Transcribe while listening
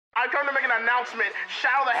I come to make an announcement.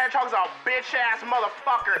 Shadow the Hedgehog's a bitch-ass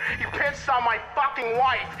motherfucker. He pissed on my fucking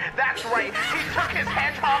wife. That's right. He took his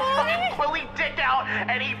hedgehog fucking quilly dick out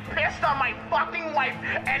and he pissed on my fucking wife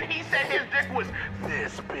and he said his dick was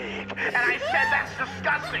this big. And I said that's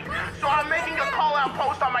disgusting. So I'm making a call-out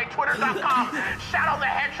post on my twitter.com. Shadow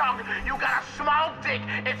the Hedgehog, you got a small dick.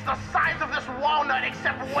 It's the size of this walnut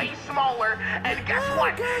except way smaller. And guess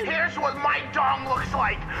what? Here's what my dong looks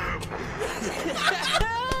like.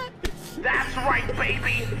 That's right,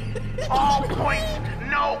 baby. All points,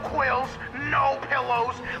 no quills, no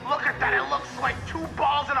pillows. Look at that, it looks like 2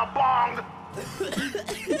 balls in a bong.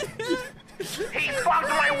 He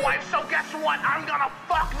fucked my wife, so guess what? I'm gonna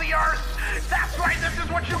fuck the earth. That's right, this is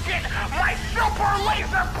what you get. My super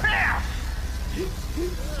laser piss.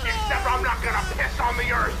 Except I'm not gonna piss on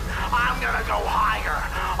the earth. I'm gonna go higher.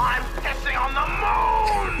 I'm pissing on the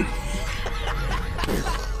moon.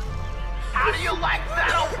 How do you like that,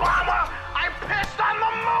 Obama? I pissed on the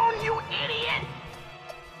moon, you idiot!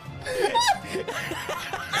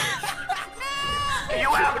 You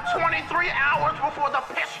have 23 hours before the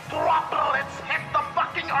piss droplets hit the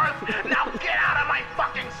fucking earth. Now get out of my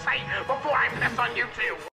fucking sight before I piss on you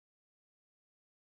too.